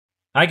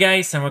Hi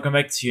guys, and welcome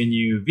back to a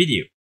new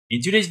video.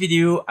 In today's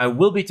video, I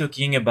will be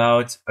talking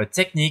about a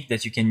technique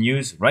that you can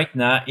use right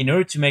now in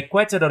order to make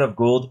quite a lot of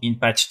gold in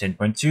patch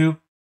 10.2.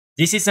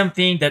 This is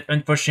something that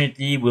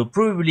unfortunately will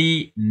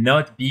probably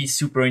not be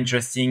super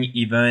interesting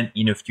even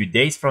in a few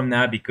days from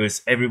now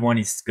because everyone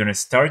is gonna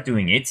start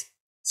doing it.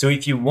 So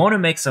if you want to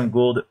make some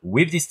gold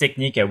with this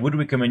technique, I would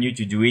recommend you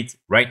to do it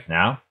right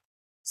now.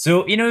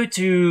 So in order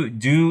to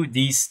do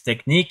this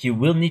technique, you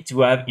will need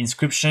to have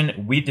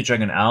Inscription with the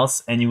Dragon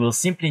House, and you will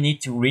simply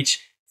need to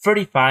reach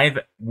 35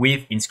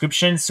 with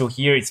Inscription. So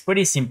here it's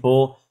pretty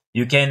simple.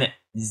 You can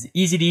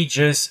easily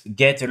just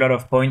get a lot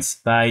of points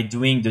by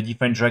doing the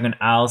different Dragon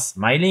House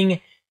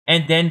mining.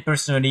 And then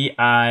personally,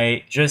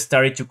 I just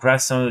started to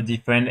craft some of the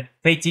different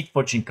Fated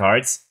Fortune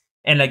cards.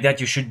 And like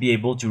that, you should be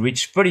able to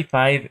reach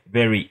 35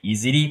 very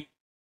easily.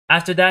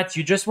 After that,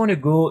 you just want to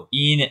go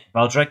in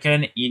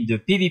Baldraken in the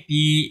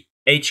PVP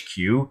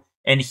HQ,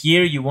 and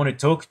here you want to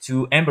talk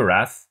to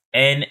Emberath.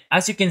 And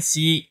as you can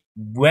see,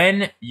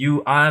 when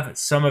you have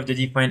some of the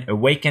different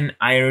awakened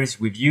ires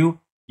with you,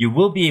 you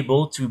will be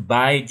able to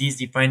buy these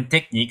different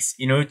techniques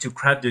in order to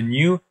craft the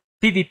new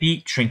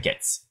PvP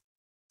trinkets.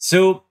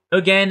 So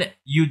again,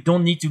 you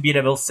don't need to be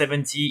level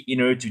 70 in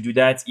order to do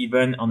that.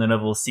 Even on a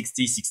level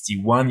 60,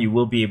 61, you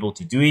will be able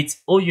to do it.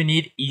 All you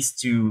need is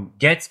to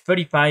get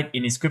 35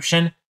 in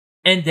Inscription,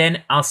 and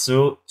then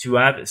also to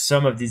have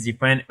some of these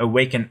different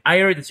awakened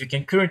ire that you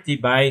can currently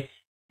buy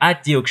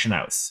at the auction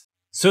house.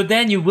 So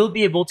then you will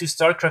be able to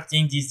start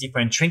crafting these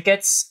different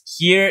trinkets.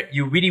 Here,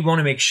 you really want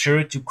to make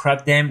sure to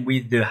craft them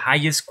with the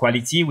highest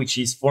quality, which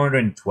is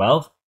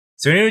 412.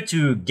 So in order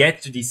to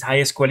get to this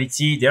highest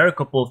quality, there are a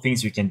couple of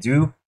things you can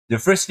do. The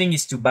first thing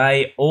is to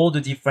buy all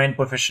the different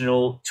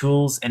professional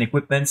tools and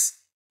equipments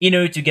in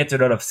order to get a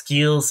lot of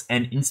skills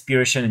and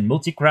inspiration in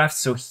multicraft.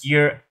 So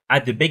here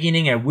at the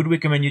beginning, I would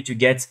recommend you to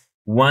get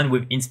one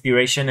with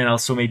inspiration and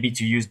also maybe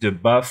to use the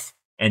buff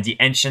and the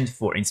enchant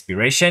for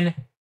inspiration.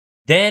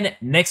 Then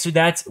next to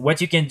that,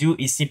 what you can do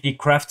is simply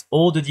craft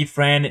all the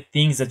different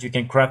things that you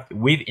can craft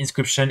with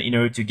Inscription in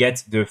order to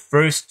get the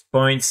first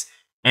points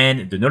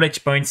and the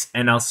knowledge points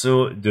and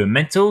also the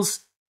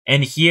mentals.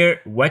 And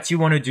here, what you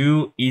want to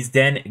do is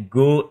then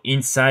go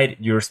inside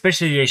your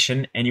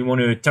specialization and you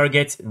want to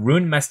target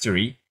Rune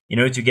Mastery in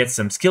order to get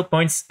some skill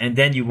points. And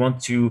then you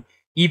want to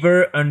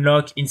either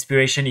unlock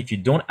inspiration if you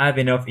don't have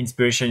enough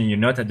inspiration and you're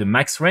not at the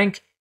max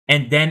rank,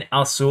 and then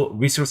also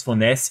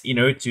resourcefulness in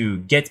order to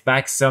get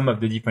back some of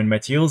the different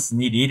materials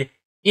needed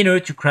in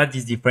order to craft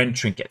these different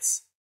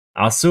trinkets.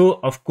 Also,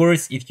 of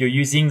course, if you're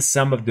using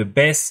some of the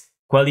best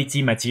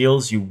quality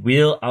materials, you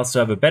will also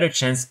have a better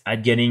chance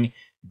at getting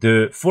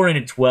the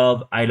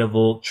 412 high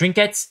level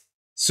trinkets.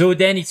 So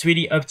then it's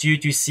really up to you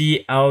to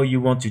see how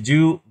you want to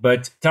do,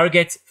 but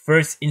target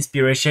first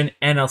inspiration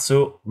and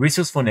also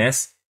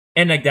resourcefulness.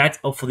 And like that,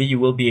 hopefully you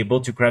will be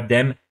able to grab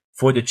them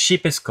for the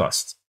cheapest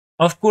cost.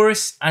 Of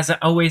course, as I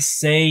always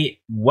say,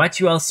 what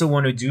you also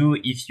want to do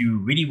if you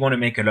really want to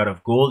make a lot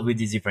of gold with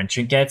these different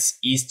trinkets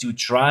is to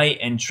try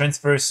and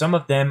transfer some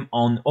of them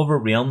on other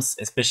realms,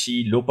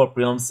 especially low pop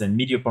realms and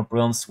medium pop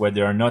realms where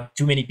there are not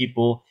too many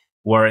people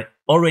who are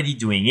already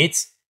doing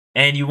it.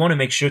 And you want to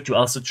make sure to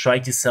also try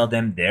to sell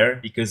them there,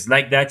 because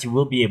like that, you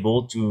will be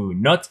able to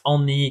not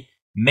only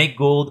make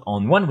gold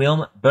on one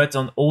realm, but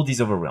on all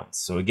these other realms.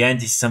 So again,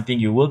 this is something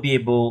you will be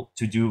able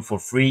to do for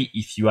free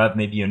if you have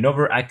maybe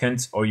another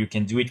account, or you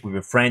can do it with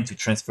a friend to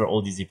transfer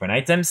all these different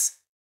items.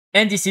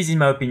 And this is, in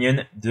my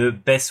opinion, the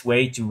best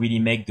way to really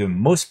make the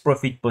most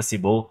profit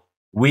possible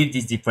with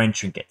these different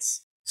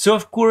trinkets. So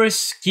of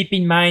course, keep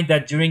in mind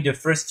that during the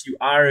first few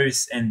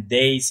hours and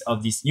days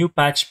of this new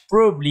patch,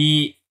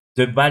 probably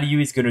the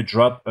value is going to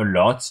drop a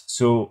lot.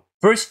 So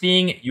first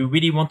thing, you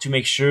really want to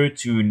make sure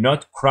to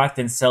not craft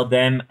and sell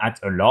them at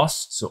a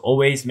loss. So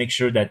always make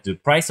sure that the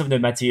price of the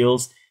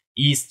materials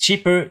is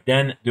cheaper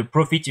than the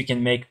profit you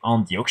can make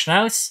on the auction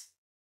house.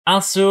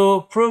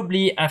 Also,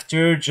 probably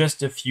after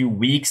just a few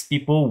weeks,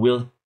 people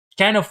will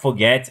kind of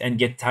forget and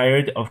get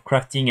tired of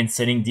crafting and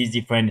selling these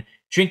different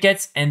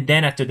trinkets. And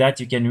then after that,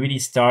 you can really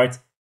start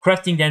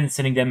crafting them and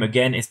selling them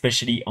again,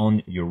 especially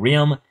on your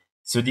realm.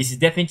 So this is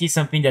definitely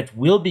something that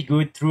will be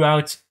good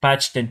throughout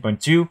patch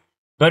 10.2.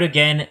 But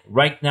again,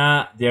 right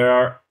now, there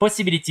are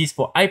possibilities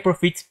for high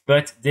profit,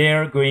 but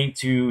they're going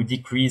to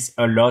decrease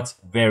a lot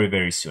very,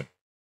 very soon.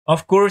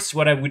 Of course,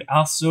 what I would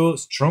also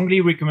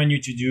strongly recommend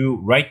you to do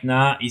right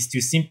now is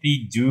to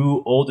simply do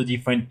all the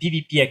different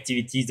PvP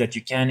activities that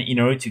you can in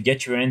order to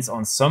get your hands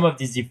on some of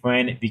these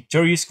different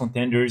Victorious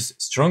Contenders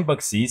strong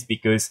boxes,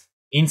 because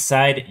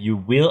inside you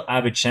will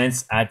have a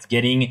chance at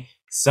getting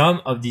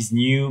some of these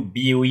new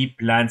BoE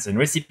plants and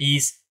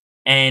recipes.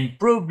 And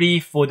probably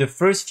for the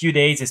first few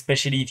days,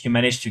 especially if you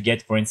manage to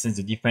get, for instance,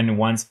 the different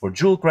ones for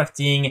jewel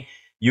crafting,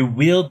 you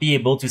will be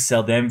able to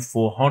sell them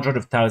for hundreds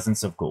of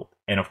thousands of gold.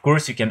 And of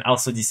course, you can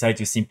also decide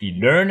to simply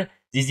learn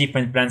these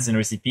different plants and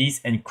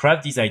recipes and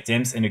craft these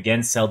items and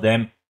again, sell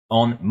them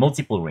on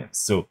multiple realms.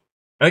 So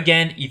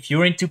again, if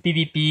you're into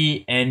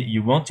PvP and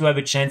you want to have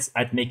a chance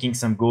at making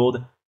some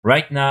gold,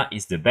 right now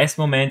is the best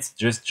moment.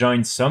 Just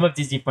join some of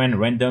these different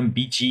random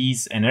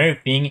BGs and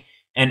everything,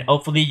 and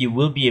hopefully you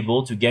will be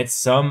able to get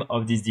some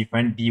of these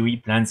different BOE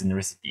plans and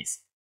recipes.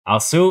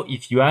 Also,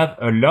 if you have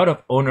a lot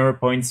of owner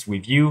points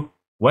with you,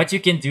 what you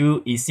can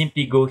do is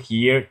simply go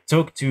here,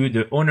 talk to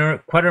the owner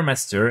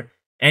quartermaster,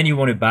 and you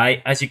want to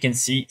buy, as you can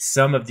see,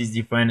 some of these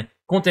different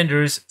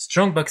contenders,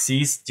 strong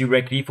boxes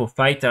directly for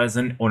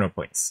 5,000 owner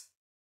points.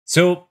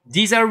 So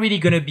these are really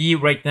going to be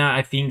right now,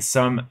 I think,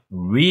 some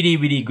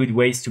really good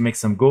ways to make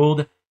some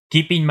gold.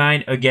 Keep in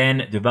mind,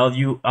 again, the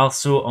value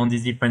also on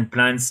these different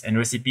plants and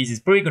recipes is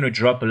probably going to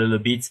drop a little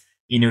bit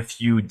in a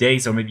few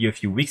days or maybe a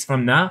few weeks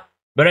from now.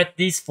 But at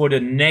least for the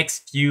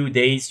next few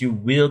days, you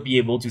will be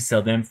able to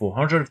sell them for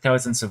hundreds of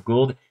thousands of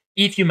gold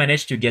if you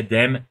manage to get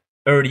them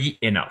early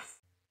enough.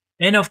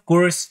 And of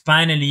course,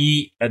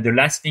 finally, the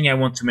last thing I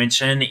want to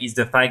mention is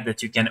the fact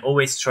that you can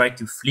always try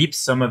to flip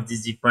some of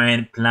these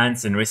different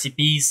plants and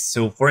recipes.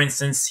 So for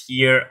instance,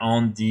 here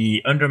on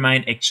the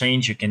Undermine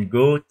exchange, you can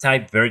go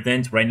type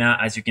Verdant. Right now,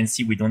 as you can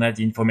see, we don't have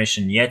the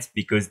information yet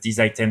because these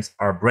items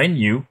are brand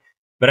new.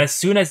 But as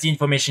soon as the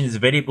information is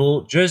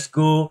available, just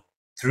go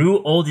through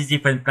all these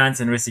different plants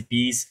and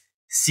recipes,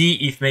 see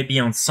if maybe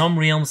on some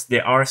realms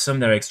there are some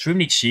that are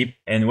extremely cheap,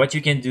 and what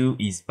you can do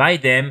is buy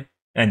them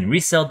and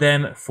resell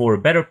them for a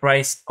better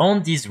price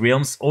on these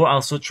realms, or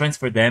also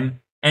transfer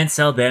them and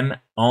sell them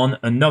on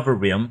another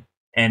realm.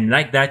 And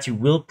like that, you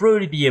will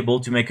probably be able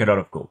to make a lot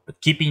of gold.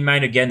 But keep in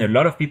mind, again, a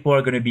lot of people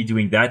are going to be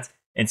doing that,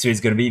 and so it's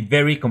going to be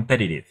very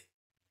competitive.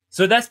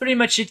 So that's pretty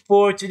much it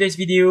for today's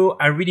video.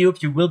 I really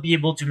hope you will be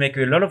able to make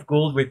a lot of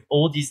gold with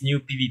all these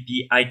new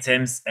PvP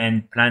items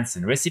and plants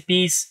and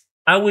recipes.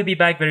 I will be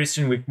back very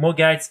soon with more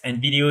guides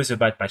and videos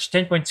about patch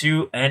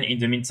 10.2, and in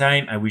the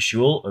meantime, I wish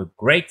you all a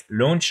great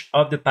launch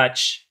of the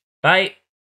patch. Bye!